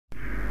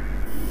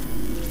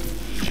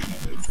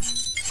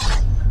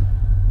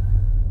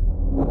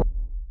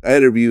I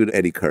interviewed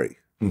Eddy Curry.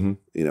 Mm-hmm.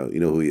 You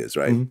know who he is,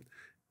 right? Mm-hmm.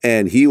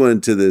 And he went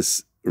into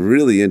this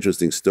really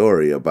interesting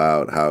story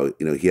about how,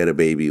 he had a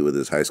baby with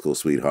his high school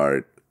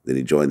sweetheart. Then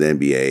he joined the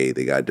NBA.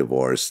 They got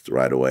divorced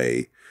right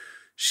away.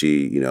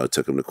 She,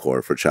 took him to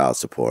court for child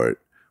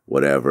support,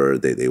 whatever.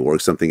 They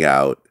worked something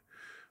out.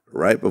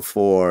 Right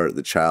before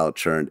the child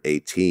turned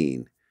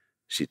 18,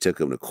 she took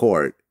him to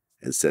court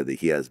and said that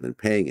he hasn't been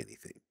paying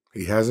anything.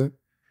 He hasn't?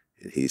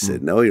 And he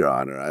said, no, Your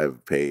Honor,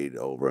 I've paid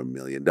over $1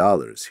 million.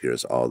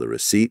 Here's all the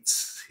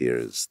receipts.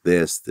 Here's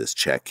this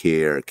check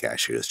here,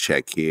 cashier's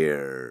check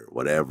here,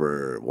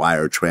 whatever,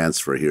 wire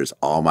transfer. Here's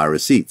all my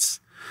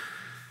receipts.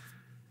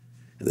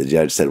 And the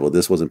judge said, well,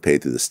 this wasn't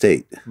paid through the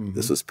state. Mm-hmm.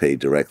 This was paid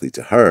directly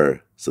to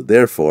her. So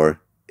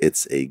therefore,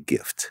 it's a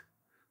gift.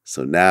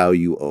 So now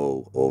you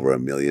owe over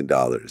 $1 million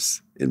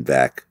in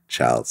back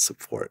child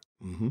support.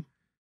 Mm-hmm.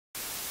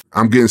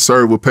 I'm getting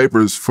served with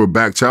papers for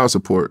back child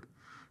support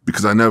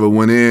because I never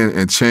went in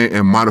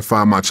and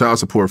modified my child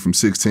support from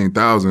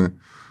 $16,000,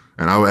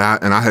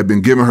 and I had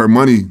been giving her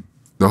money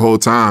the whole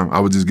time. I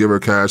would just give her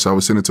cash. I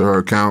would send it to her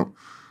account,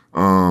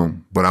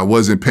 but I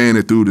wasn't paying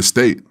it through the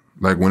state.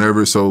 Like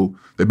whenever, so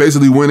they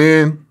basically went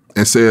in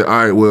and said,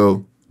 all right,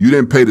 well, you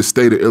didn't pay the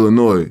state of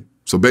Illinois,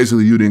 so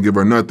basically you didn't give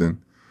her nothing.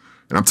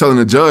 And I'm telling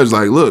the judge,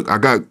 like, look, I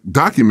got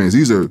documents.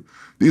 These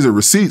are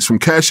receipts from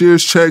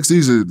cashier's checks.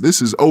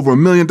 This is over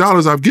 $1 million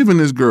I've given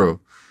this girl.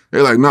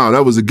 They're like, no,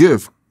 that was a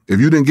gift. If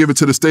you didn't give it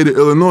to the state of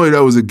Illinois,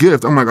 that was a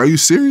gift. I'm like, are you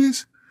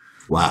serious?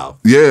 Wow.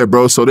 Yeah,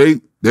 bro. So they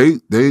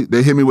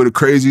hit me with a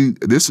crazy,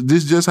 this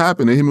just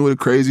happened. They hit me with a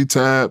crazy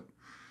tap.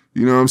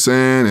 You know what I'm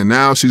saying? And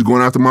now she's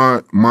going after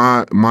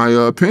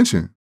my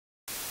pension.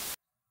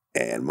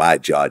 And my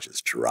jaw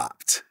just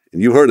dropped.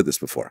 And you've heard of this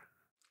before.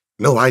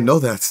 No, I know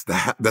that's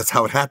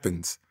how it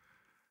happens.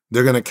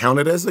 They're going to count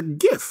it as a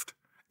gift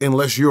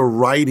unless you're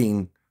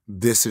writing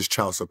this is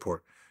child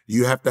support.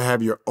 You have to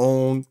have your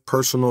own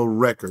personal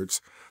records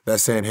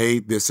that's saying, hey,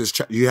 this is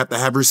you have to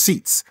have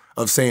receipts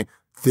of saying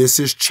this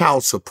is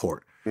child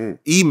support.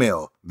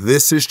 Email,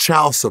 this is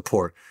child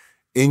support.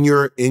 In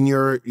your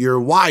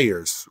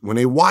wires, when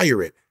they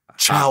wire it,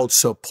 child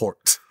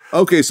support.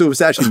 Okay, so if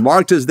it's actually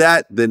marked as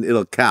that, then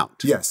it'll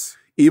count. Yes.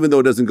 Even though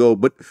it doesn't go,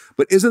 but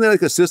isn't there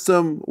like a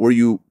system where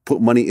you put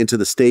money into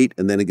the state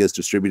and then it gets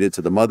distributed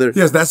to the mother?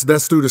 Yes,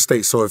 that's through the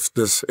state. So if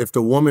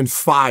the woman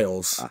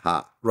files,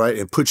 right,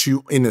 and puts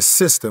you in the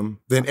system,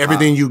 then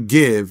everything you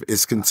give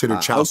is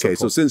considered child support. Okay,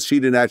 so since she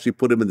didn't actually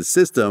put him in the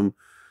system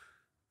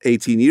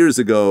 18 years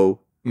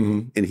ago,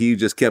 and he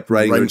just kept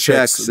writing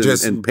checks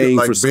and paying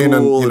for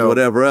school and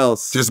whatever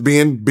else, just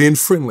being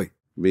friendly,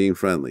 being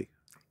friendly.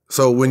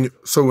 So when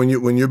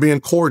you're being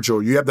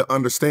cordial, you have to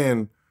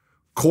understand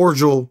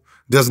cordial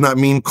does not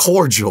mean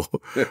cordial,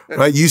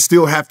 right? You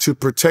still have to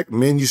protect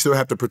men. You still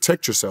have to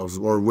protect yourselves,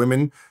 or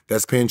women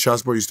that's paying child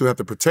support. You still have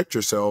to protect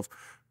yourself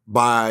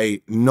by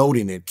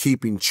noting it,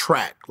 keeping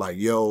track. Like,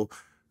 yo,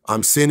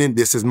 I'm sending,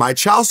 this is my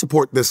child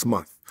support this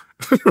month,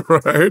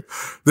 right?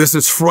 This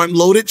is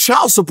front-loaded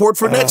child support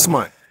for next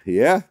month.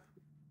 Yeah.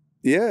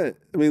 I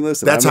mean,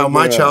 listen. That's how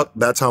my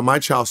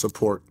child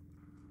support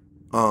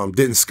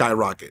didn't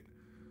skyrocket.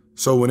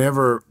 So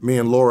whenever me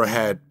and Laura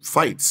had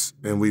fights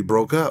and we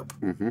broke up,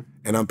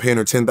 and I'm paying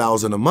her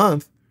 $10,000 a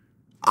month,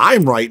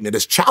 I'm writing it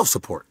as child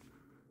support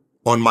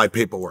on my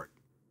paperwork.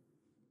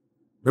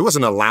 It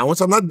wasn't an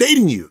allowance. I'm not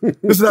dating you.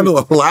 This is not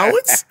no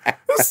allowance.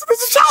 This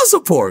is child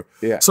support.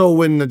 Yeah. So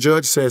when the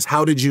judge says,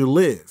 "How did you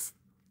live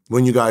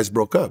when you guys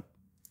broke up?"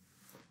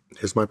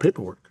 Here's my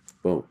paperwork.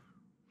 Boom.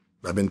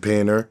 I've been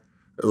paying her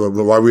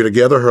while we were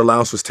together. Her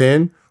allowance was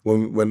 10.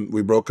 When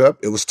we broke up,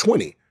 it was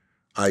 20.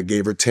 I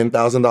gave her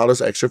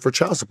 $10,000 extra for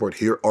child support.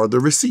 Here are the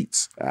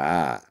receipts.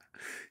 Yeah.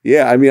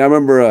 I mean, I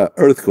remember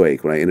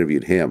Earthquake when I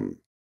interviewed him,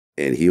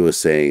 and he was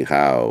saying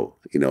how,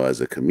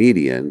 as a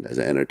comedian, as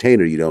an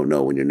entertainer, you don't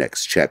know when your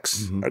next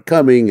checks are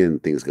coming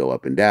and things go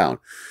up and down.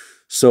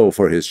 So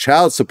for his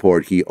child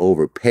support, he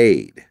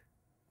overpaid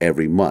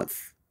every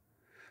month.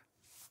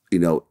 In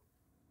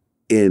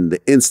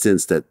the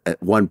instance that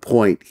at one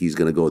point he's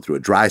going to go through a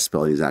dry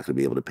spell and he's not going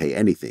to be able to pay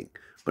anything.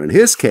 But in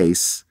his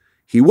case,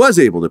 he was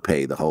able to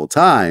pay the whole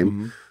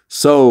time.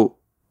 So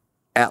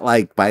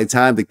by the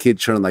time the kid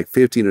turned like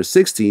 15 or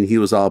 16, he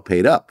was all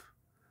paid up.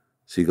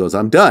 So he goes,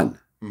 I'm done.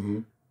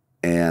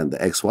 And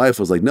the ex-wife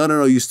was like,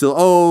 no, you still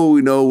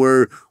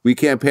owe, we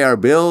can't pay our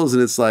bills.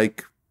 And it's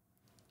like,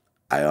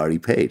 I already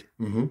paid.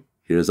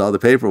 Here's all the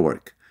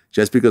paperwork.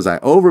 Just because I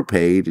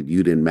overpaid and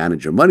you didn't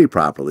manage your money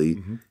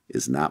properly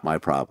is not my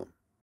problem.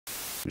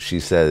 She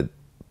said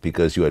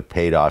because you had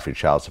paid off your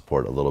child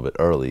support a little bit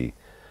early,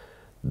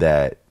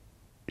 that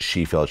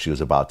she felt she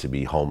was about to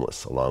be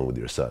homeless along with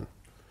your son.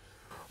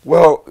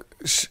 Well,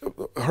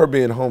 her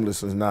being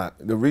homeless is not.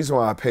 The reason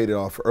why I paid it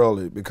off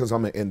early, because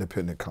I'm an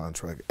independent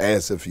contractor,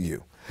 as if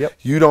you. Yep.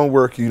 You don't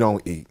work, you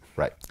don't eat.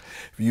 Right.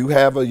 If you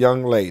have a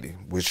young lady,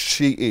 which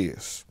she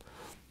is,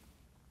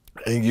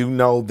 and you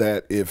know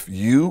that if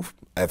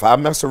I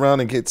mess around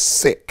and get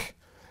sick,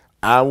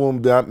 I will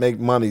not make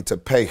money to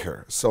pay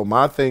her. So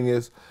my thing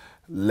is,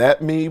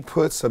 let me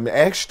put some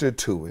extra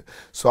to it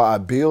so I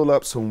build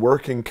up some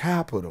working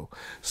capital.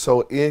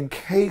 So in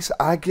case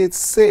I get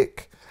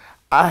sick,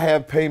 I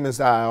have payments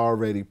that I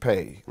already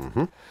paid.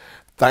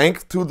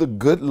 Thanks to the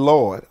good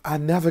Lord, I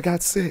never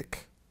got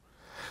sick.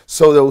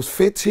 So those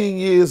 15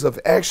 years of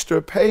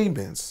extra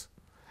payments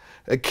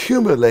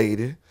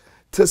accumulated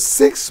to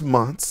 6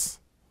 months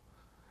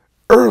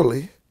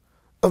early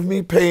of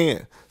me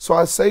paying. So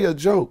I say a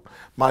joke,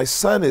 my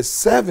son is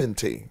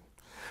 17,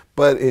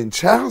 but in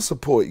child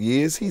support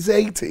years, he's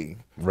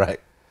 18. Right.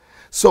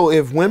 So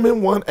if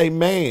women want a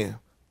man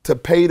to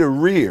pay the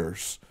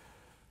arrears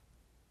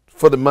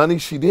for the money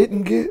she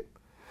didn't get,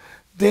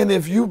 then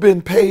if you've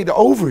been paid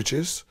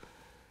overages,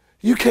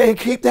 you can't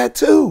keep that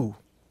too.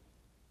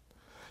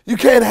 You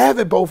can't have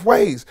it both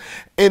ways.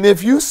 And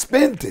if you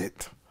spent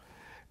it,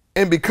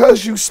 and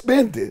because you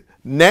spent it,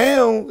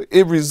 now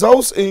it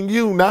results in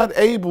you not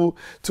able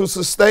to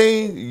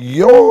sustain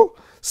your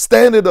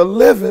standard of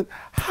living,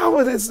 how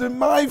is it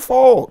my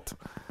fault?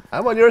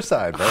 I'm on your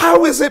side, bro.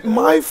 How is it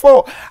my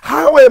fault?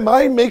 How am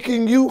I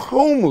making you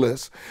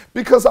homeless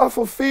because I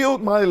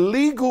fulfilled my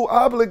legal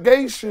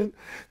obligation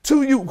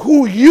to you,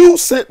 who you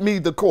sent me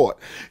to court?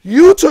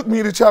 You took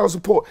me to child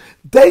support.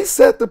 They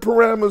set the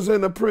parameters in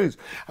the prison.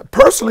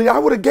 Personally, I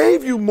would have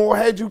gave you more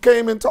had you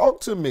came and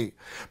talked to me.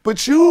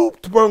 But you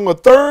brought a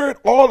third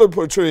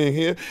arbiter in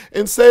here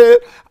and said,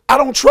 I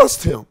don't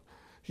trust him.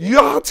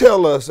 Y'all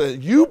tell us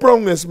that you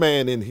brought this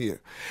man in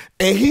here.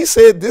 And he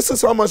said, this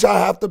is how much I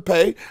have to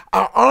pay.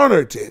 I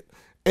honored it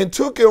and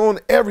took it on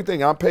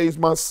everything. I paid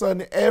my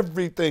son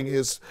everything,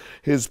 his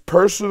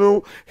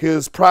personal,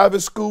 his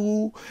private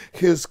school,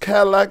 his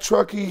Cadillac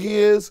truck he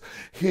has,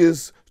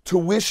 his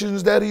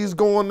tuitions that he's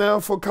going now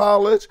for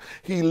college.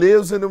 He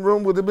lives in the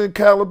room with him in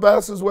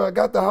Calabasas where I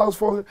got the house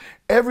for him.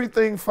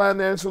 Everything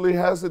financially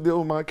has to deal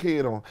with my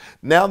kid on.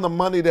 Now the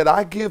money that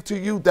I give to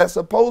you that's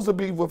supposed to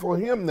be for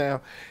him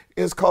now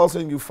is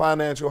causing you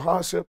financial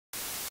hardship.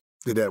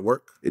 Did that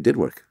work? It did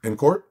work. In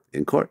court?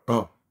 In court.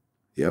 Oh.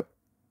 Yep.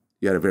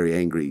 You had a very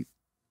angry,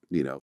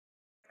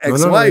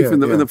 ex-wife in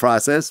the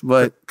process,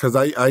 but because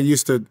I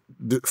used to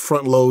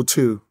front load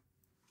too.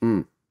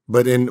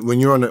 But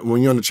when you're on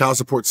the child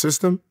support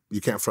system,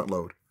 you can't front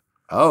load.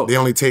 Oh. They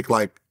only take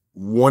like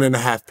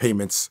 1.5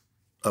 payments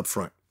up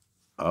front.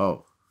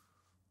 Oh.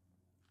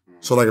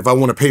 So like if I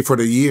want to pay for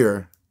the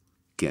year,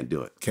 Can't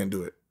do it. can't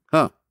do it.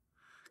 Huh.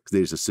 Because they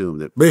just assume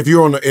that. But if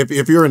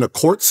you're in a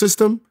court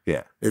system,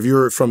 Yeah. if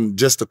you're from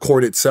just the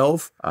court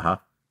itself, Uh-huh.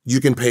 you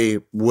can pay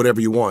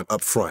whatever you want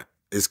up front.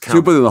 It's So you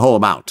counted. put in the whole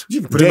amount.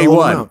 You can put in Day the whole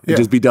one amount. and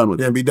just be done with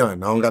Yeah, it. be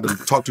done. I don't got to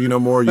talk to you no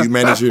more. You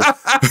manage it.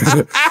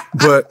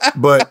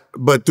 but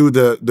through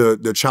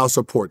the child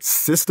support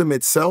system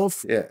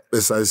itself, Yeah.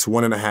 it's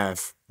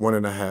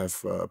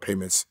 1.5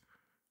 payments.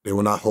 They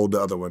will not hold the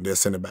other one. They'll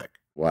send it back.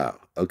 Wow.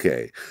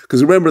 Okay.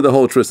 Because remember the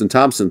whole Tristan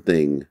Thompson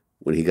thing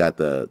when he got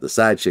the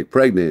side chick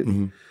pregnant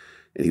and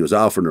he was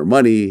offering her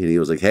money and he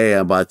was like, hey,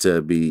 I'm about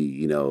to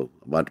be done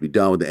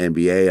with the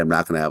NBA. I'm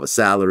not going to have a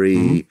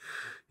salary,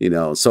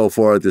 so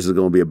forth. This is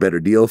going to be a better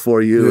deal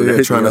for you. Yeah,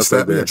 And trying everything else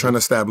like to that.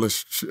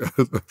 establish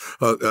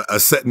a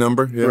set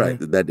number. Yeah. Right.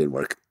 That didn't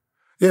work.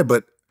 Yeah,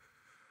 but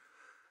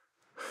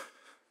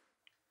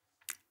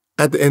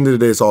at the end of the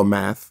day, it's all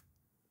math.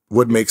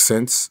 What makes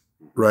sense,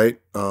 right?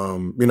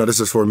 This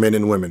is for men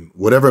and women.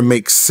 Whatever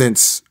makes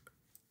sense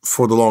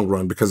for the long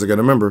run, because again,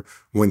 remember,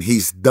 when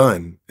he's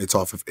done, it's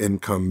off of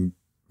income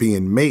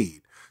being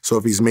made. So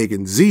if he's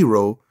making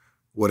zero,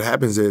 what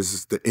happens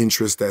is the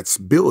interest that's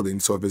building.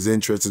 So if his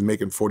interest is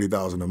making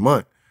 $40,000 a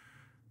month,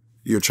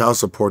 your child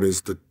support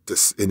is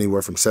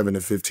anywhere from 7 to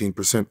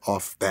 15%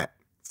 off that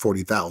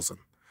 $40,000.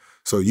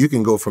 So you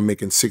can go from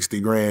making 60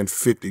 grand,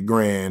 50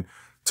 grand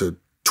to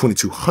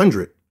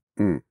 2,200,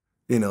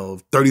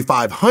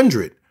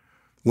 $3,500,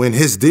 when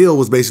his deal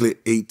was basically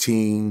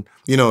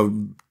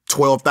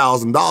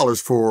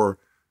 $12,000 for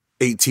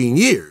 18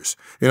 years.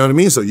 You know what I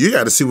mean? So you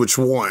got to see which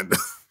one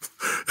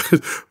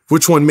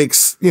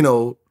makes,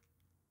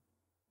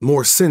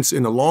 more sense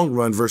in the long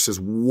run versus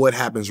what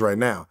happens right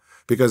now.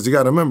 Because you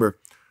got to remember,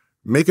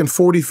 making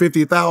 40,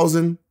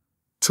 50,000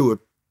 to a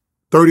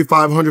 $3,500,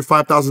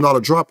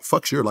 $5,000 drop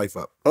fucks your life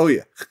up. Oh,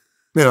 yeah.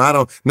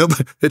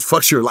 It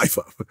fucks your life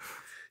up.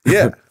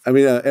 Yeah. I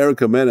mean,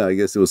 Erica Mena, I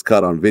guess it was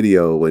caught on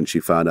video when she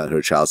found out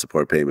her child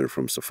support payment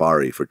from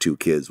Safaree for 2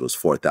 kids was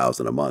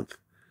 $4,000 a month.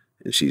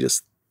 And she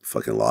just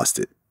fucking lost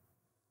it.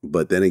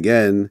 But then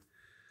again,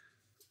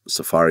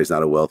 Safaree's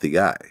not a wealthy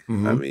guy.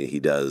 I mean, he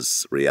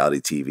does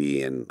reality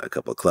TV and a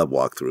couple of club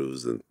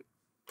walkthroughs, and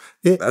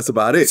that's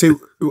about it. See,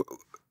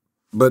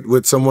 but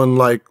with someone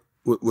like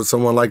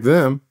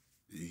them,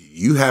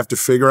 you have to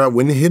figure out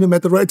when to hit him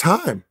at the right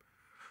time.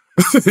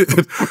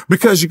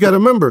 Because you got to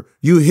remember,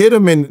 you hit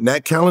him in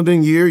that calendar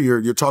year,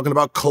 you're talking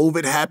about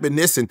COVID happened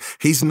this, and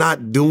he's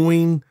not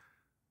doing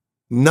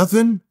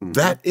nothing.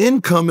 That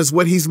income is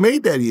what he's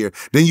made that year.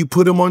 Then you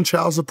put him on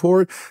child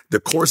support, the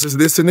course is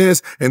this and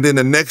this, and then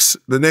the next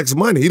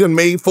month he done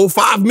made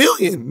 $4-5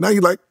 million. Now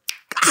you're like,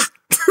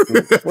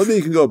 Well, then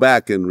you can go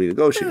back and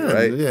renegotiate,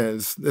 right?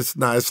 Yeah, it's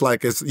not. It's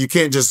like you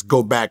can't just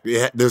go back.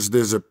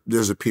 There's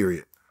a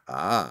period.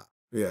 Ah,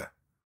 Yeah.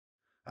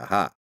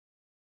 aha.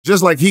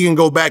 Just like he can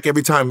go back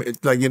every time.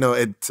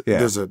 Yeah.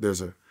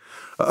 There's a.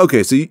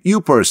 Okay, so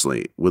you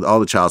personally, with all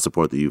the child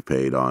support that you've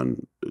paid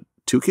on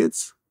 2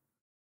 kids,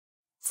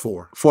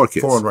 4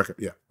 kids, 4 on record.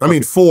 Yeah, I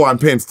mean 4. I'm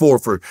paying 4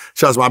 for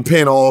child support. I'm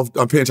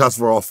paying child support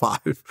for all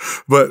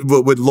 5, but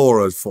with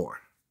Laura it's 4.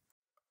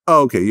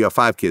 Oh, okay, you have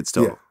 5 kids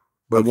total. Yeah,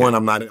 but Okay. 1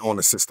 I'm not on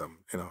the system.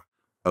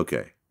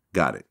 Okay,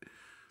 got it.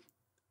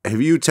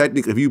 Have you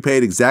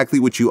paid exactly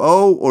what you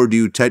owe, or do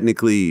you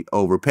technically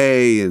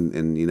overpay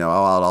and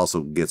I'll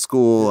also get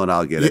school and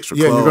I'll get extra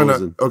clothes? You're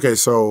gonna. Okay,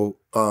 so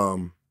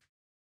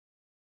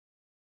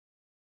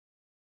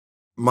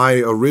my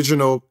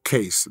original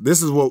case.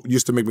 This is what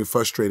used to make me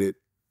frustrated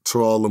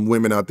to all them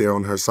women out there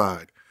on her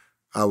side.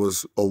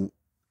 The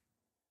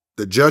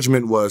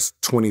judgment was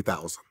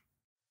 $20,000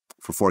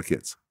 for 4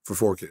 kids, for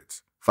 4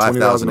 kids.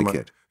 5,000 a month.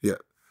 kid. Yeah,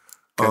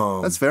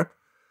 Okay, that's fair.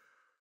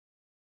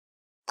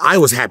 I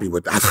was happy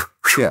with that.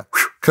 Yeah,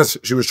 because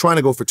she was trying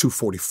to go for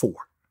 $244.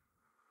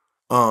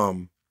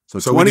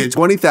 so we did-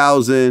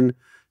 20,000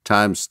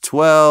 times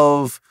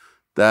 12.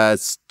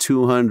 That's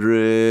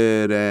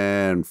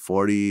 $240,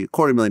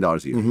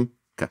 $250,000 a year. Mhm.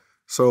 Okay.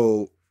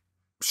 So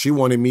she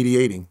wanted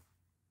mediating,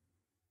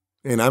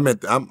 and I'm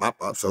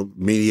so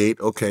mediate.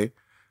 Okay,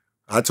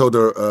 I told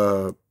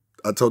her.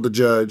 I told the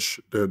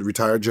judge, the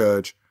retired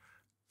judge,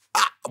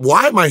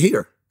 why am I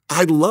here?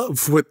 I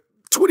love with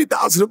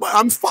 $20,000.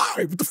 I'm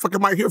fine. What the fuck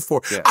am I here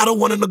for? Yeah. I don't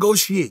want to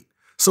negotiate.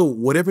 So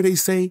whatever they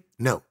say,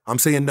 no. I'm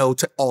saying no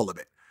to all of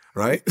it.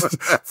 Right?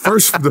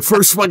 the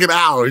first fucking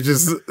hour,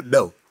 just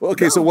no.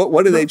 Okay, No. so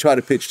what did they try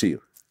to pitch to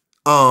you?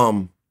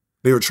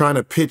 They were trying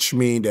to pitch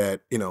me that,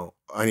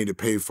 I need to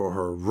pay for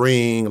her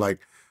ring. Like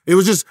it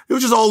was just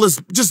all this,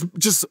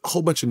 just a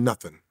whole bunch of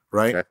nothing,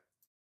 right? Okay.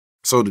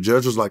 So the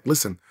judge was like,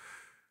 listen,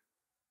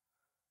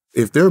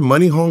 if they're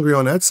money hungry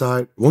on that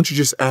side, won't you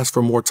just ask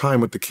for more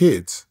time with the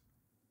kids?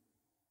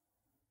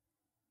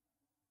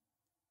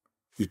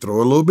 You throw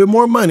a little bit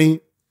more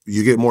money,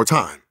 you get more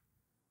time.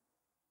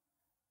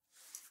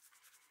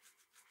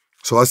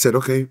 So I said,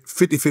 okay,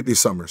 50-50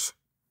 summers.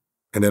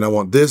 And then I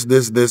want this,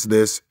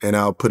 and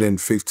I'll put in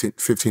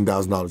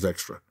 $15,000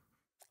 extra.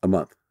 A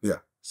month. Yeah.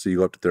 So you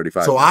go up to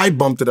 35. So I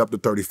bumped it up to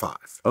 35.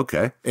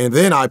 Okay. And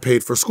then I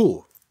paid for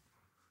school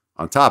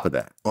On top of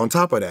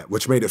that,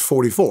 which made it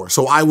 44.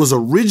 So I was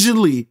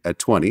originally at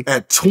 20,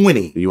 at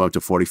 20, you went up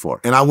to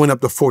 44. and I went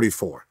up to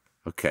 44,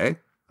 Okay,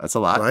 that's a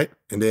lot. right?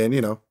 And then,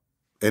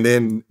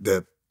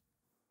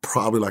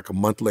 probably like a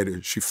month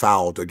later, she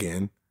fouled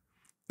again.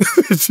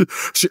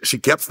 she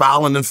kept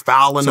fouling and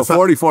fouling. So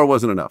 44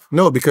 wasn't enough.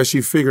 No, because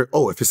she figured,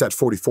 if it's at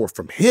 44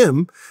 from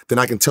him, then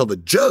I can tell the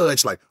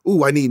judge, like,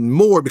 ooh, I need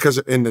more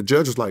and the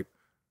judge was like,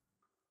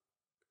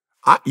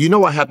 I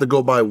have to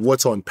go by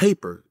what's on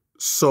paper.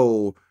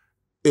 So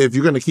if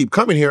you're going to keep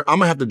coming here, I'm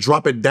going to have to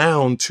drop it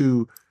down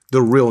to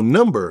the real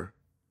number.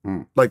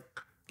 Like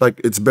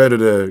it's better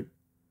to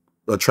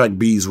attract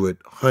bees with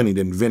honey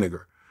than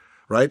vinegar,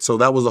 right? So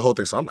that was the whole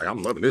thing. So I'm like,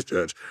 I'm loving this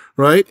judge,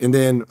 right? And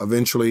then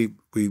eventually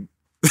we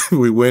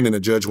went, and the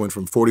judge went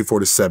from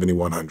 44 to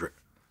 7,100.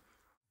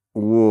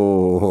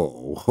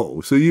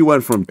 Whoa. So you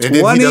went from And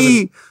then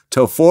 20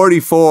 to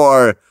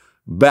 44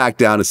 back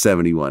down to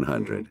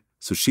 7,100.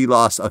 So she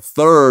lost a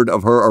third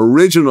of her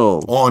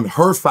original On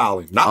her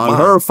fouling, not on mine.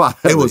 her filing.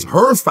 It was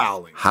her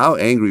fouling. How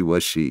angry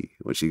was she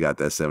when she got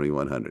that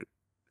 7,100?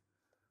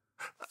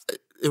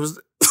 It was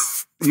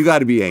You got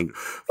to be angry.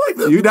 like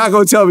the, You're not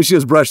going to tell me she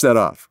just brushed that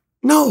off.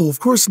 No, of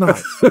course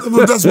not.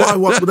 But that's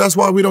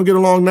why we don't get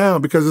along now,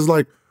 because it's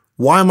like,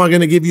 why am I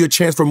going to give you a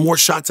chance for more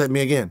shots at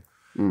me again?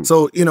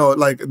 So,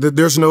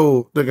 there's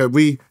no,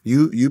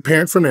 you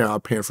parent from there, I'll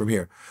parent from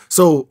here.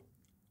 So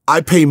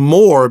I pay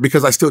more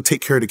because I still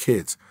take care of the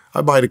kids.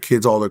 I buy the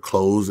kids all their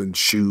clothes and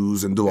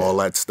shoes and do all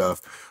that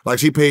stuff. Like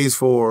she pays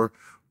for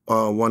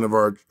one of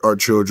our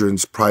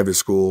children's private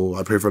school.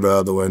 I pay for the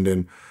other one,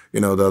 and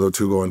the other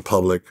 2 go in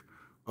public.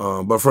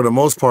 But for the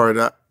most part,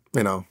 I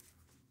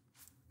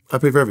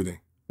pay for everything.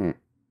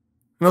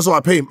 So I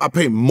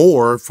pay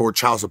more for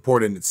child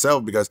support in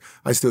itself because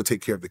I still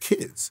take care of the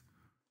kids.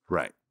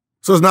 Right.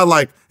 So it's not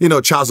like,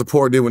 child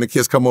support did when the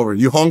kids come over.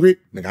 You hungry?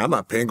 Nigga, I'm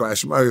not paying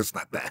glass. It's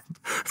not that.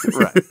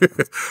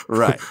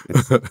 Right.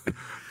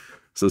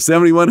 So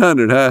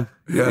 7,100, huh?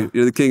 Yeah.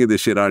 You're the king of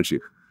this shit, aren't you?